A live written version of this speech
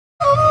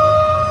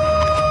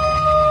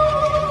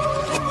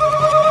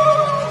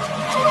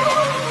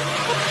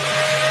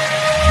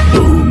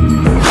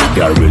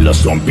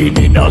Hi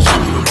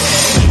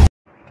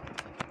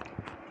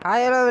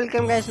hello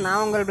welcome guys,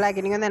 நான் உங்கள் black.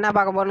 நீங்கள் வந்து என்ன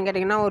பார்க்க போகிறோன்னு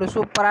கேட்டிங்கன்னா, ஒரு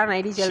சூப்பரான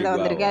ஐடி சேல் தான்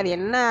வந்திருக்கு. அது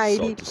என்ன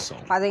ஐடி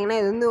பார்த்தீங்கன்னா,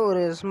 இது வந்து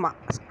ஒரு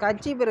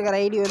கர்ச்சீப் இருக்கிற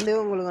ஐடி வந்து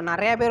உங்களுக்கு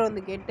நிறையா பேர்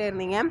வந்து கேட்டே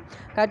இருந்தீங்க.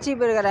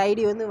 கர்ச்சீப் இருக்கிற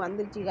ஐடி வந்து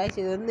வந்துருச்சு கைஸ்.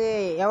 இது வந்து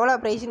எவ்வளோ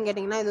ப்ரைஸ்ன்னு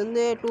கேட்டிங்கன்னா, இது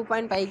வந்து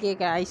 2.5K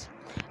கைஸ்.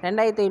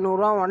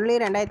 2500 ஒன்லி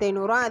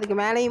 2500. அதுக்கு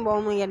மேலேயும்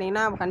போகணும்னு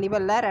கேட்டிங்கன்னா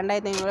கண்டிப்பாக இல்லை,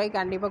 2500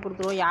 கண்டிப்பாக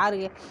கொடுத்துருவோம்.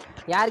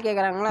 யார்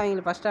கேட்குறாங்களோ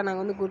அவங்களுக்கு ஃபஸ்ட்டாக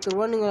நாங்கள் வந்து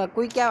கொடுத்துருவோம். நீங்கள்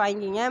குயிக்காக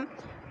வாங்கிக்கிங்க.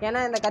 ஏன்னா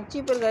இந்த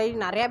கர்ச்சீப் இருக்கிற ஐடி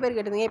நிறையா பேர்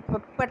கேட்டிருந்தீங்க.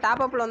 இப்போ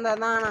டாப்அப்பில் வந்தால்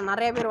தான் நான்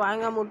நிறைய பேர்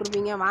வாங்காமல்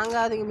விட்ருப்பீங்க.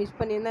 வாங்காததுக்கு மிஸ்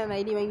பண்ணியிருந்தால் அந்த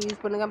ஐடி வாங்கி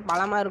யூஸ் பண்ணுங்கள்,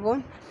 பலமாக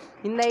இருக்கும்.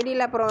 இந்த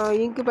ஐடியில் அப்புறம்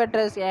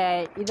இன்குபேட்டர்ஸ்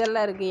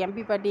இதெல்லாம் இருக்குது.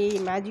 MP40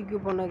 மேஜிக்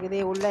கியூப் ஒன்று இருக்குது.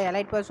 உள்ள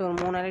எலைட் பாஸ் ஒரு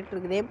 3 எலைட்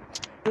இருக்குது.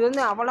 இது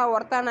வந்து அவ்வளோ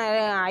ஒர்த்தான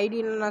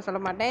ஐடின்னு நான்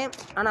சொல்ல மாட்டேன்,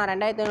 ஆனால்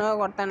 2500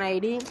 ஒர்த்தான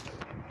ஐடி.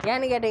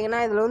 ஏன்னு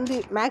கேட்டிங்கன்னா, இதில் வந்து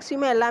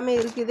மேக்ஸிமம் எல்லாமே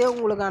இருக்குது.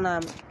 உங்களுக்கான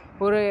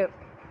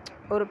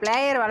ஒரு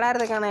பிளேயர்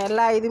விளையாடுறதுக்கான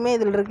எல்லா இதுவுமே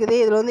இதில் இருக்குது.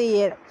 இதில் வந்து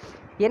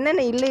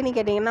என்னென்ன இல்லைன்னு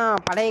கேட்டிங்கன்னா,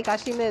 பழைய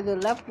காஸ்டியூம் இது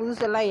இல்லை,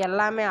 புதுசெல்லாம்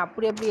எல்லாமே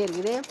அப்படியே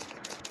இருக்குது.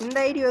 இந்த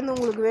ஐடி வந்து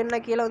உங்களுக்கு வேணும்னா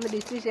கீழே வந்து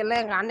டிஸ்கிரிப்ஷனில்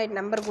என் கான்டாக்ட்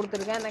நம்பர்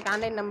கொடுத்துருக்கேன். அந்த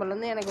கான்டாக்ட் நம்பரில்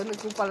வந்து எனக்கு வந்து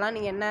கூப்பிடலாம்.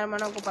 நீங்கள் என்ன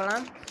வேணால்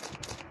கூப்பிடலாம்.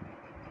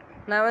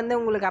 நான் வந்து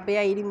உங்களுக்கு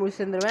அப்போயே ஐடி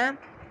முடிச்சு தந்துடுவேன்.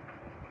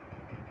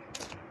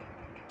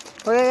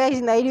 ஓகே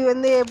கைஸ், இந்த ஐடி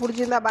வந்து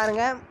பிடிச்சிருந்தா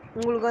பாருங்கள்.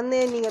 உங்களுக்கு வந்து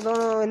நீங்கள்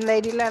தோணும் இந்த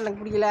ஐடியில்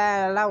எனக்கு பிடிக்கல,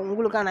 எல்லாம்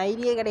உங்களுக்கான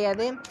ஐடியே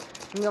கிடையாது.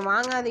 நீங்கள்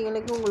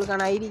வாங்காதீங்களுக்கு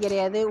உங்களுக்கான ஐடி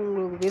கிடையாது.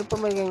 உங்களுக்கு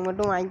விருப்பம் இருக்கவங்க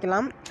மட்டும்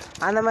வாங்கிக்கலாம்.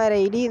 அந்த மாதிரி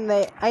ஐடி. இந்த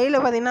ஐடியில்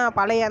பார்த்தீங்கன்னா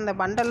பழைய அந்த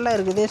பண்டல்லாம்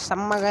இருக்குது.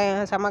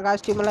 செம்ம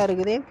காஸ்டியூமெல்லாம்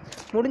இருக்குது.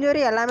 முடிஞ்ச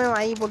வரை எல்லாமே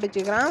வாங்கி போட்டு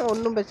வச்சுக்கிறான்,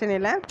 ஒன்றும் பிரச்சனை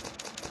இல்லை.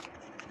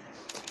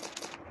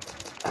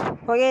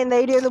 ஓகே, இந்த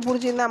ஐடி வந்து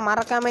பிடிச்சிருந்தா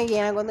மறக்காமல்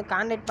எனக்கு வந்து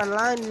கான்டாக்ட்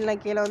பண்ணலாம். இல்லை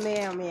கீழே வந்து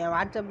என்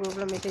வாட்ஸ்அப்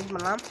குரூப்பில் மெசேஜ்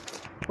பண்ணலாம்,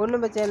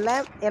 ஒன்றும் பிரச்சனை இல்லை.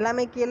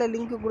 எல்லாமே கீழே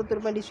லிங்க்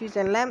கொடுத்துருப்பேன்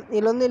டிஸ்கிரிப்ஷனில்.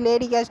 இதில் வந்து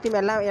லேடி காஸ்டியூம்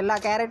எல்லா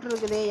கேரக்டரும்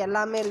இருக்குது,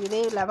 எல்லாமே இருக்குது.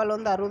 லெவல்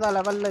வந்து 60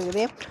 லெவலில்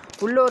இருக்குது.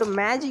 உள்ளே ஒரு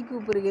மேஜிக்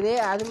கியூப் இருக்குது.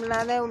 அதுவும்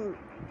இல்லாத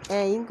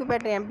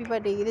இன்குபேட்டர்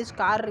MP40 இருக்குது,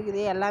 ஸ்கார்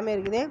இருக்குது, எல்லாமே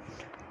இருக்குது.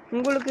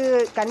 உங்களுக்கு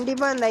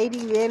கண்டிப்பாக இந்த ஐடி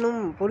வேணும்,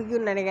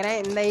 பிடிக்கும்னு நினைக்கிறேன்.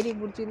 இந்த ஐடி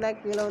பிடிச்சிருந்தா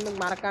கீழே வந்து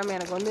மறக்காமல்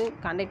எனக்கு வந்து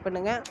கான்டாக்ட்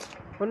பண்ணுங்கள்,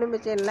 ஒன்றும்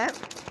பிரச்சனை இல்லை.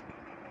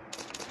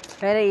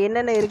 வேறு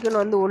என்னென்ன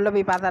இருக்குதுன்னு வந்து உள்ளே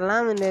போய்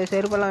பார்த்தரலாம். இந்த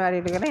செருப்பெல்லாம்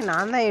காட்டிகிட்டு இருக்கிறேன்,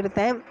 நான் தான்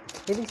எடுத்தேன்.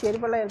 எதுக்கு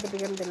செருப்பெல்லாம் எடுத்துகிட்டு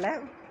இருக்கிறது இல்லை.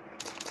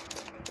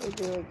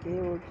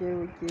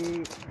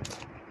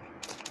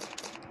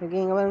 ஓகே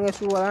இங்கே பாருங்க,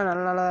 ஷூவெல்லாம்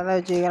நல்லா தான்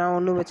வச்சுக்கிறேன்,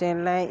 ஒன்றும் பிரச்சனை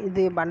இல்லை.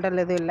 இது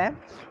பண்டல் எதுவும் இல்லை.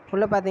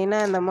 உள்ளே பார்த்தீங்கன்னா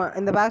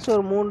இந்த பாக்ஸ்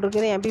ஒரு 3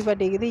 இருக்குது,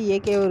 MP40 இருக்குது,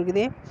 AK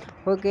இருக்குது.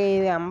 ஓகே,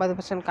 இது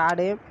 50%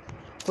 கார்டு,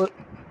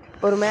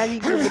 ஒரு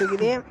மேஜிக் கியூப்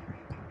இருக்குது.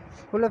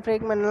 உள்ள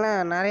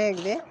ஃப்ரேக்மெண்ட்லாம் நிறைய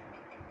இருக்குது.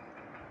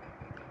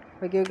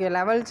 ஓகே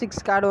லெவல்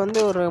 6 கார்டு வந்து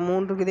ஒரு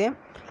 3 இருக்குது.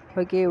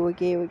 ஓகே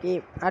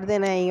அடுத்து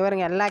என்ன, இங்கே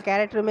பாருங்க எல்லா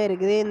கேரக்டருமே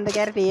இருக்குது. இந்த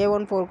கேரக்டர்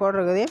A14 கோட்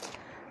இருக்குது.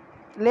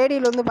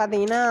 லேடியில் வந்து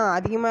பார்த்தீங்கன்னா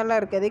அதிகமாகலாம்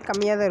இருக்காது,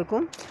 கம்மியாக தான்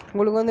இருக்கும்.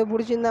 உங்களுக்கு வந்து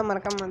பிடிச்சிருந்தா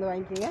மறக்காமல் வந்து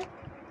வாங்கிக்கோங்க.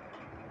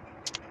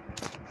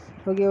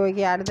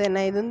 ஓகே அடுத்து என்ன,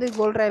 இது வந்து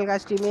கோல்ட் ராயல்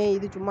காஸ்டியூமு.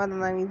 இது சும்மா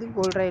தந்தாங்க. இது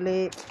கோல்ட் ராயலு,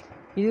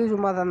 இது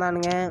சும்மா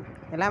தந்தானுங்க.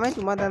 எல்லாமே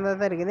சும்மா தந்தா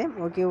தான் இருக்குது.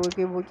 ஓகே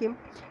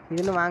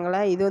இதுன்னு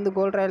வாங்கலை. இது வந்து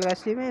கோல்ட் ராயல்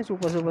காஸ்டியூமு.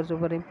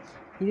 சூப்பர்.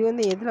 இது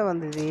வந்து எதில்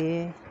வந்தது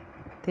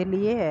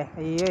தெரியலையே,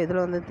 ஐயோ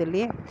எதில் வந்தது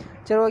தெரியலையே.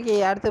 சரி ஓகே,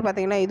 அடுத்து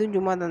பார்த்தீங்கன்னா இதுவும்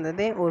சும்மா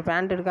தந்தது. ஒரு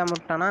பேண்ட் எடுக்காமல்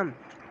விட்டானா.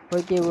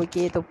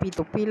 ஓகே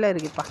தொப்பிலாம்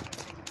இருக்குப்பா.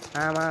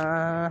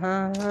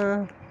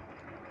 ஆமாம்,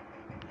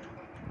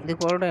 இது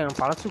கோல்டு ராயல்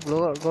பழசு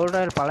கோல்டு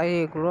ராயல் பழைய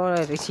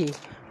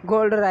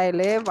கோல்டு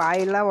ராயலு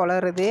வாயிலாம்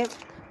வளருது.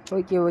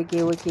 ஓகே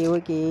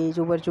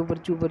சூப்பர்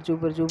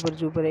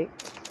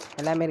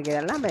எல்லாமே இருக்குது.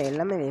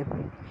 எல்லாமே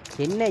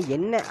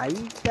என்ன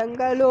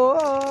ஐட்டங்களோ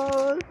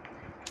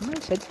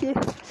சத்திய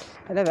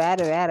எல்லாம்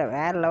வேறு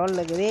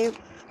லெவலில் இருக்குது.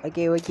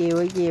 ஓகே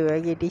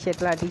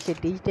டிஷர்ட்லாம்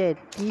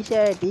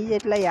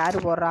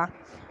யார் போடுறா?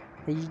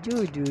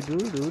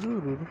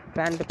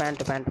 பேண்ட்டு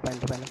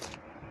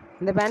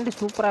இந்த பேண்ட்டு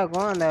சூப்பராக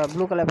இருக்கும். அந்த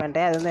ப்ளூ கலர்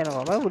பேண்ட்டு அது வந்து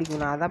எனக்கு ரொம்ப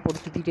பிடிக்கும். நான் அதான் போட்டு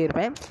சுற்றிட்டே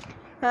இருப்பேன்.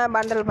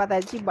 பண்டல்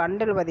பார்த்தாச்சு.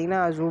 பண்டல் பார்த்திங்கன்னா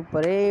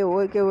சூப்பரு.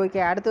 ஓகே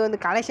அடுத்து வந்து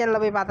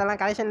கலெக்ஷனில் போய் பார்த்தலாம்.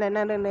 கலெக்ஷனில்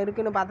என்னென்ன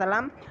இருக்குதுன்னு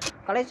பார்த்தலாம்.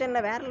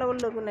 கலெக்ஷனில் வேறு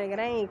லெவலில் இருக்குதுன்னு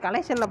நினைக்கிறேன்.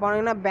 கலெக்ஷனில்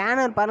போனீங்கன்னா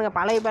பேனர் பாருங்கள்,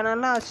 பழைய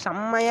பேனர்லாம்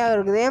செம்மையாக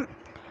இருக்குது.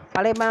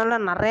 பழைய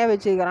பேனர்லாம் நிறையா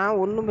வச்சுருக்கிறான்,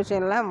 ஒன்றும்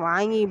பிரச்சனை இல்லை.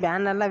 வாங்கி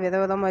பேனர்லாம்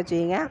விதமாக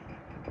வச்சுக்கிங்க.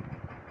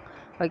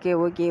 ஓகே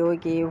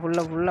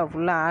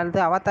ஃபுல்லாக அடுத்து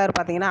அவத்தார்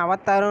பார்த்தீங்கன்னா,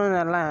 அவத்தாரும்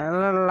நல்ல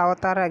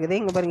அவத்தாராக இருக்குது.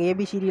 இங்கே பாருங்கள்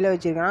ABCDயில்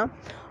வச்சுருக்கான்.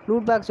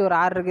 லூட் பாக்ஸ் ஒரு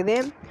 6 இருக்குது.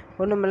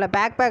 ஒன்றும் இல்லை.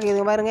 பேக்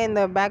இது பாருங்கள்,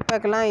 இந்த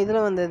பேக்லாம்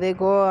இதில் வந்தது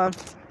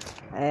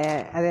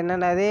அது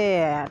என்னென்னது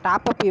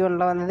டாப்அப்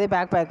ஈவெண்ட்டில் வந்தது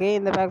பேக்கு.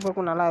 இந்த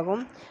பேக்கும்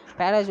நல்லாயிருக்கும்.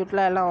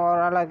 பேராஷூட்டில் எல்லாம்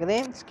ஓவராலாக இருக்குது.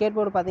 ஸ்கேட்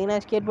போர்டு பார்த்தீங்கன்னா,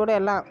 ஸ்கேட் போர்டு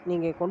எல்லாம்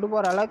நீங்கள் கொண்டு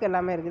போகிற அளவுக்கு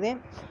எல்லாமே இருக்குது.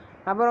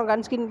 அப்புறம்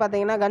கன்ஸ்கின்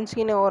பார்த்தீங்கன்னா,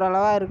 கன்ஸ்கின்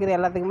ஓரளவாக இருக்குது.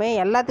 எல்லாத்துக்குமே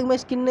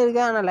ஸ்கின்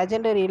இருக்குது, ஆனால்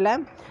லெஜெண்டரி இல்லை.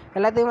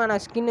 எல்லாத்துக்குமே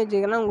நான் ஸ்கின்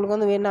வச்சுக்கிறேன். உங்களுக்கு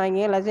வந்து வேணும்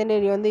வாங்கி.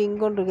 லெஜெண்டரி வந்து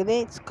இங்கொன்று இருக்குது,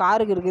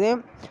 ஸ்காருக்கு இருக்குது.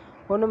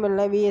 ஒன்றும்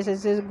இல்லை.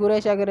 VSS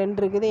குரேஷாக்கு 2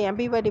 இருக்குது.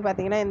 MP40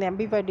 பார்த்தீங்கன்னா, இந்த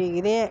MP40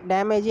 இருக்குது.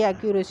 டேமேஜ்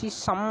அக்யூரசி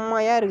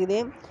செம்மையாக இருக்குது,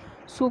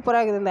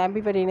 சூப்பராக இருக்குது. இந்த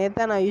MP40 நேற்று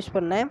தான் நான் யூஸ்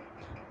பண்ணேன்,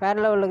 வேறு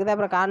லெவலில் இருக்குது.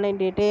 அப்புறம் கார்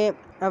 98.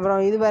 அப்புறம்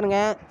இது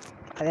பாருங்கள்,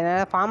 அது என்ன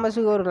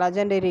ஃபார்மஸுக்கு ஒரு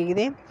லெஜெண்டரி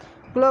இருக்குது.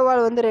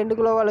 குளோவால் வந்து 2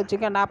 குளோவால்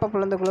வச்சுக்கிறேன்.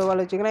 டாப்பப்பில் வந்து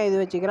குளோவால் வச்சுக்கிறேன். இது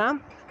வச்சுக்கிறேன்.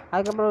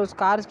 அதுக்கப்புறம்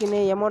ஸ்கார் ஸ்கின்னு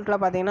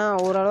எமௌண்ட்டில் பார்த்தீங்கன்னா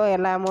ஓரளவு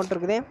எல்லா அமௌண்ட்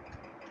இருக்குது.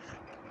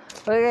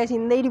 ஓகே கைஸ்,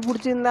 இந்த ஐடி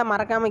பிடிச்சிருந்தா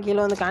மறக்காமல்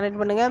கீழே வந்து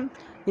கான்டெக்ட் பண்ணுங்கள்.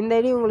 இந்த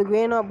ஐடி உங்களுக்கு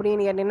வேணும்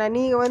அப்படின்னு கேட்டிங்கன்னா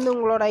நீங்கள் வந்து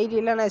உங்களோட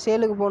ஐடியில் நான்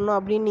சேலுக்கு போடணும்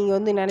அப்படின்னு நீங்கள்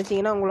வந்து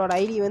நினச்சிங்கன்னா உங்களோட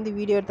ஐடி வந்து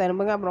வீடியோ எடுத்து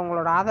அனுப்புங்க. அப்புறம்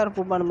உங்களோட ஆதார்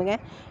ப்ரூஃப் அனுப்புங்க.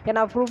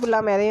 ஏன்னா ப்ரூஃப்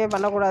இல்லாமல் எதையுமே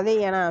பண்ணக்கூடாது.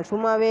 ஏன்னா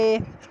சும்மாவே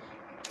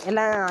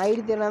எல்லாம்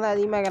ஐடி தேர்னா தான்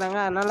அதிகமாக இருக்கிறாங்க.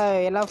 அதனால்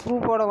எல்லாம்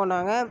ப்ரூஃபோடு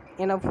கொண்டாங்க.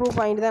 ஏன்னா ப்ரூஃப்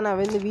வாங்கிட்டு தான் நான்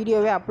வந்து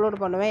வீடியோவே அப்லோட்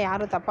பண்ணுவேன்.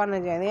 யாரும் தப்பாக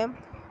நினைக்காதீங்க.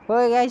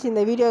 ஓகே கைஸ்,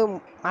 இந்த வீடியோ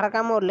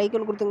மறக்காமல் ஒரு லைக்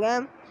கொடுத்துங்க.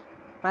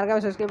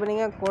 மறக்காமல் சப்ஸ்கிரைப்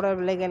பண்ணிங்க. கூட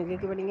லைக்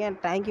கிளிக் பண்ணிங்க.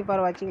 தேங்க்யூ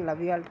ஃபார் வாட்சிங்.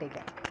 Love you all. Take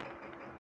care.